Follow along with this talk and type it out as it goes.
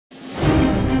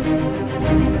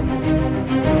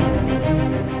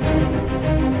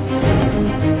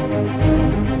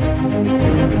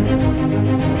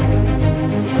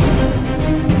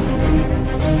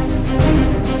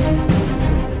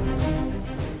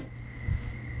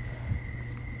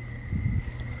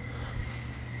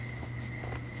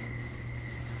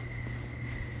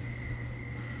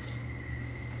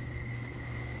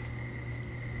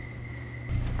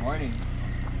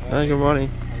Hi, good morning.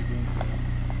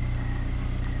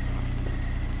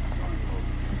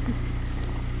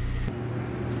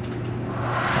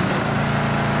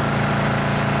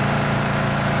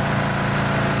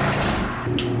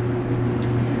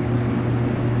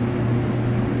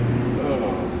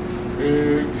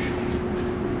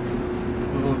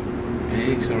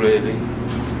 Eggs already.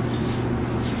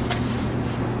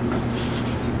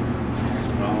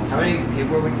 How many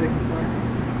people are we taking for?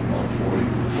 About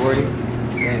 40. 40?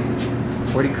 And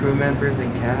 40 crew members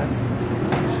and cast?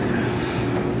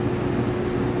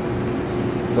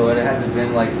 So it hasn't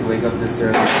been like to wake up this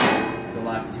early the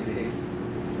last 2 days.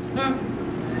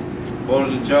 Part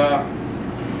of the job.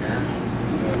 Yeah.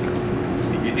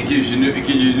 It gives you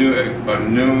a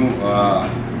new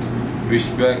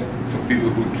respect for people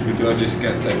who does this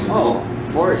kind of thing. Oh,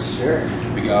 for sure.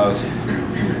 Because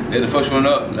they're the first one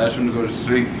up, last one to go to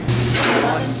sleep.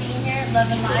 Loving being here,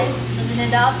 loving life, living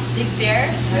it up, Big Bear.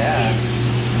 Yeah.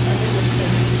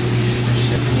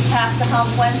 We passed the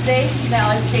hump Wednesday,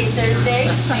 now it's day Thursday.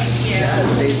 Thank you. Yeah,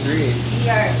 it's day 3. We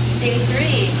are day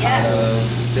 3, yes. Out of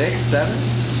 6, 7?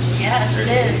 Yes, it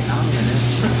is.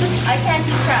 I can't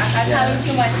keep track, I'm having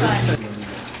too much fun.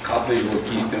 Coffee will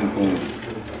keep them going.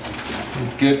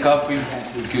 Good coffee,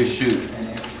 good shoot.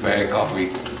 Bad coffee,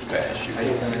 bad shoot. How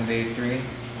you feeling day 3?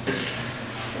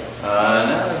 No,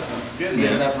 that sounds good, Did you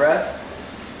get man. enough rest?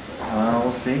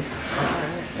 We'll see.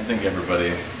 I think everybody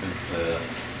is,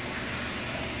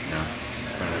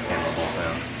 trying to camera both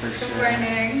ends. For Good sure.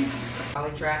 morning.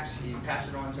 Ollie tracks, you pass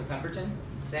it on to Pemberton,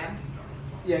 Sam?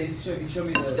 Yeah, you showed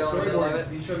me the Still in the middle of storyboard.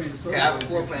 it? You showed me the storyboard. Okay, I have a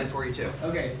floor plan for you too.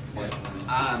 Okay.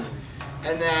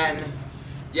 And then,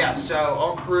 yeah, so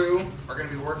all crew are going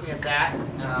to be working at that,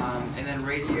 and then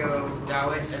radio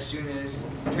dial it as soon as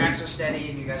tracks are steady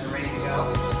and you guys are ready to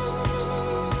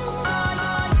go.